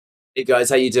Hey guys,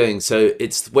 how you doing? So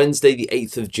it's Wednesday, the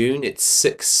 8th of June.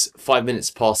 It's 5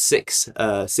 minutes past 6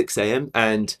 a.m.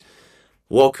 And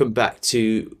welcome back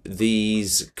to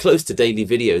these close to daily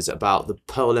videos about the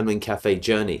Pearl Lemon Cafe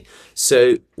journey.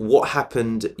 So what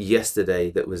happened yesterday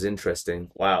that was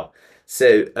interesting? Wow.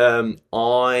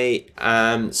 I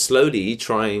am slowly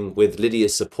trying with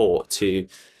Lydia's support to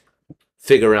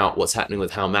figure out what's happening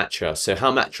with How Matcha. So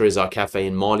How Matcha is our cafe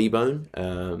in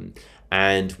Marylebone,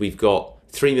 and we've got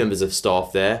three members of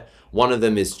staff there. One of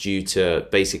them is due to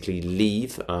basically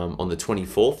leave on the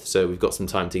 24th, so we've got some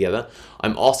time together.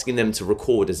 I'm asking them to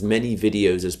record as many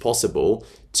videos as possible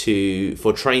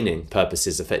for training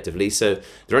purposes, effectively. So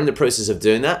they're in the process of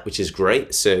doing that, which is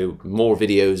great. So more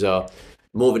videos are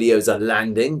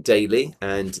landing daily,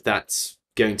 and that's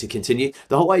going to continue.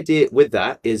 The whole idea with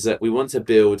that is that we want to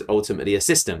build ultimately a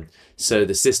system. So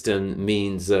the system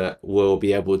means that we'll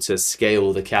be able to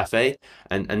scale the cafe,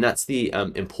 and that's the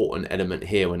important element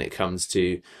here when it comes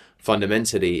to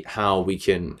fundamentally how we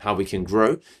can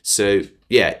grow. So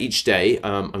yeah, each day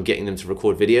I'm getting them to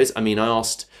record videos. I mean,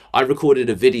 I recorded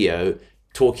a video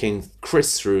talking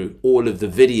Chris through all of the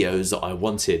videos that I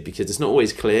wanted, because it's not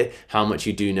always clear how much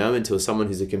you do know until someone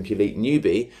who's a complete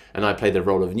newbie, and I play the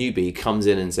role of newbie, comes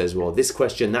in and says, well, this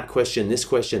question, that question, this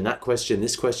question, that question,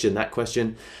 this question, that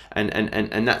question,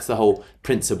 and that's the whole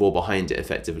principle behind it,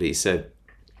 effectively. So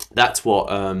that's what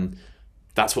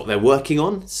they're working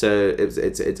on. So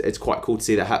it's quite cool to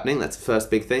see that happening. That's the first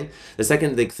big thing. The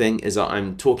second big thing is that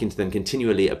I'm talking to them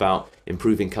continually about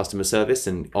improving customer service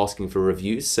and asking for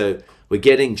reviews. So we're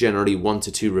getting generally 1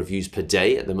 to 2 reviews per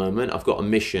day at the moment. I've got a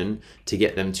mission to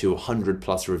get them to 100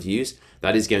 plus reviews.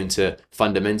 That is going to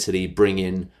fundamentally bring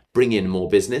in more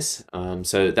business.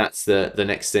 So that's the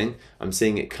next thing. I'm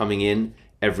seeing it coming in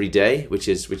every day, which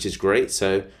is great.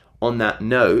 So on that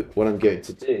note, what I'm going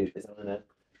to do is I'm going to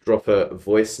drop a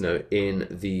voice note in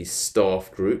the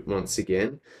staff group once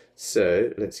again.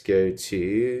 So let's go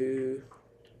to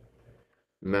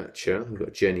Matcha. We've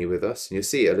got Jenny with us, and you'll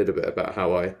see a little bit about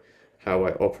how I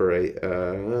operate.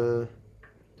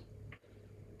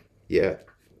 Yeah.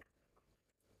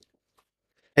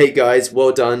 Hey guys,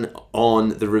 well done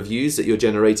on the reviews that you're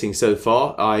generating so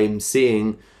far. I'm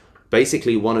seeing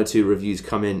basically 1 or 2 reviews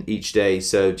come in each day,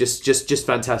 so just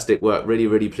fantastic work.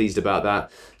 Really pleased about that.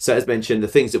 So as mentioned, the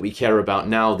things that we care about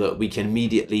now that we can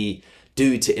immediately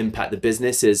do to impact the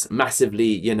business is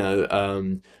massively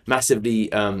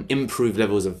improve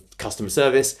levels of customer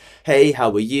service. Hey,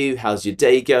 how are you? How's your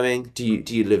day going? Do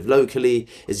you live locally?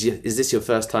 Is this your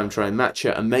first time trying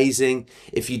Matcha? Amazing.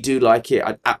 If you do like it,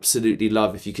 I'd absolutely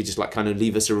love if you could just kind of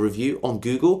leave us a review on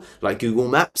Google, like Google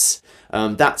Maps.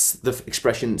 That's the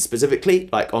expression specifically,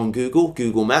 like on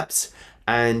Google Maps,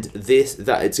 and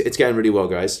it's going really well,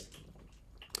 guys.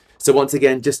 So once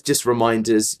again, just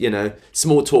reminders,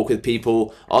 small talk with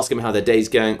people, ask them how their day's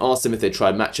going, ask them if they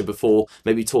tried Matcha before,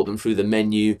 maybe talk them through the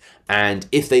menu, and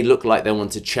if they look like they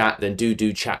want to chat, then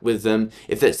do chat with them.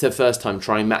 If it's their first time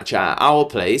trying Matcha at our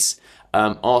place,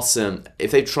 ask them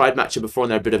if they've tried Matcha before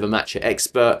and they're a bit of a Matcha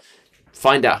expert.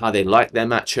 Find out how they like their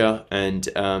matcha, and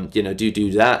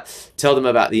do that. Tell them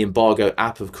about the Embargo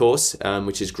app, of course,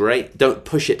 which is great. Don't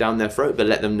push it down their throat, but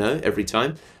let them know every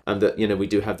time that we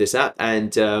do have this app.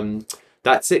 And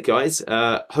that's it, guys.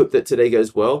 Hope that today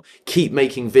goes well. Keep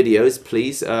making videos,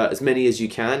 please, as many as you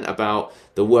can, about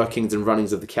the workings and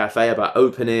runnings of the cafe, about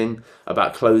opening,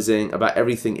 about closing, about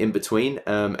everything in between.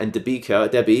 And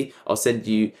Debbie, I'll send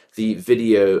you the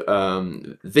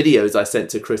videos I sent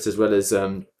to Chris, as well as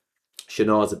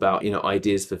Shanaz, about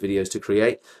ideas for videos to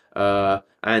create.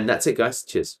 And that's it, guys.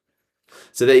 Cheers.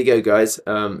 So there you go, guys.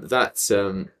 That's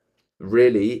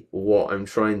really what I'm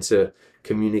trying to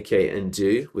communicate and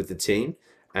do with the team.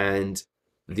 And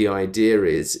the idea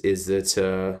is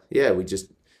that yeah, we just,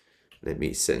 let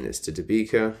me send this to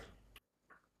Deepak.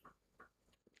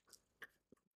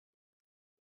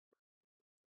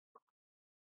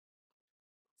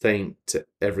 Thank to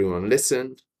everyone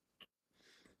listen.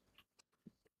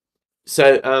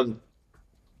 So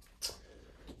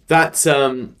that's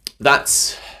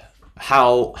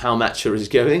how Matcha is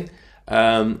going.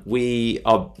 We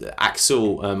are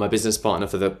Axel, my business partner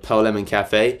for the Pearl Lemon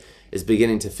Cafe, is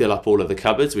beginning to fill up all of the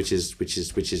cupboards, which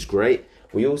is great.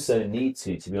 We also need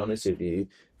to be honest with you,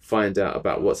 find out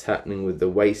about what's happening with the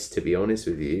waste. To be honest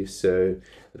with you, so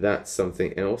that's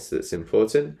something else that's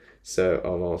important. So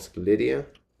I'll ask Lydia.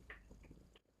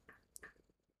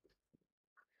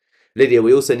 Lydia,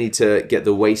 we also need to get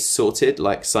the waste sorted,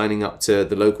 like signing up to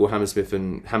the local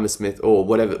Hammersmith or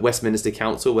whatever, Westminster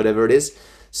Council, whatever it is.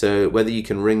 So whether you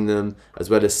can ring them as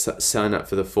well as sign up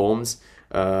for the forms,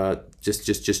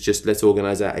 Just let's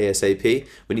organize that ASAP.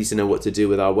 We need to know what to do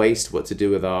with our waste, what to do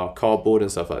with our cardboard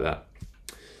and stuff like that.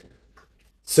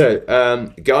 So,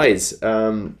 guys,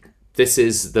 this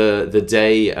is the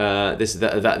day.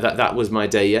 That was my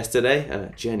day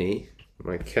yesterday. Jenny,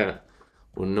 my cat,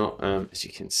 will not. As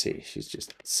you can see, she's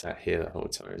just sat here the whole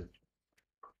time.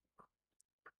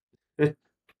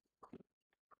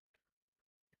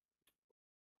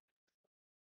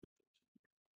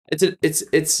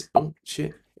 It's oh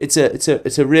shit. It's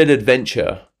a real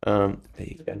adventure. There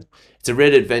you go. It's a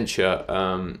real adventure.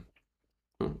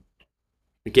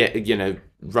 Get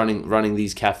running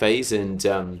these cafes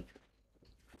and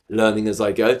learning as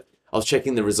I go. I was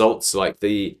checking the results, like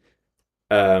the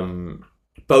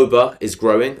Boba is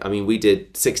growing. I mean, we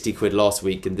did 60 quid last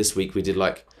week, and this week we did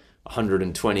like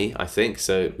 120, I think.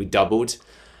 So we doubled.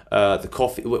 The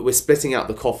coffee, we're splitting out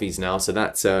the coffees now, so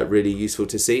that's really useful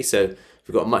to see. So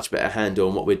we've got a much better handle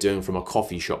on what we're doing from a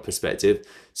coffee shop perspective.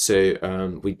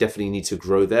 So we definitely need to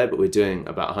grow there, but we're doing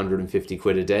about 150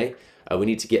 quid a day. We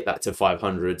need to get that to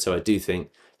 500. So I do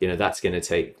think that's going to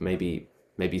take maybe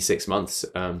 6 months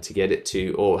to get it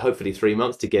to, or hopefully 3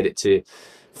 months to get it to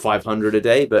 500 a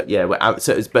day. But yeah, we're out.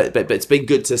 So but it's been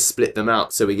good to split them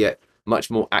out so we get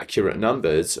much more accurate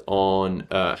numbers on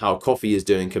how coffee is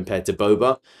doing compared to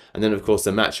boba. And then of course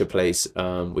the matcha place,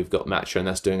 we've got matcha, and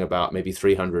that's doing about maybe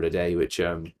 300 a day, which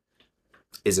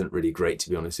isn't really great, to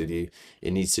be honest with you.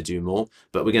 It needs to do more,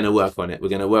 but we're going to work on it. We're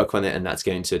going to work on it, and that's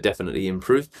going to definitely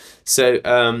improve. So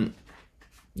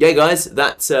yeah, guys,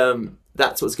 that's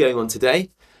what's going on today.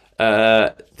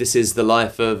 This is the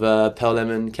life of Pearl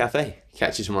Lemon Cafe.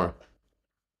 Catch you tomorrow.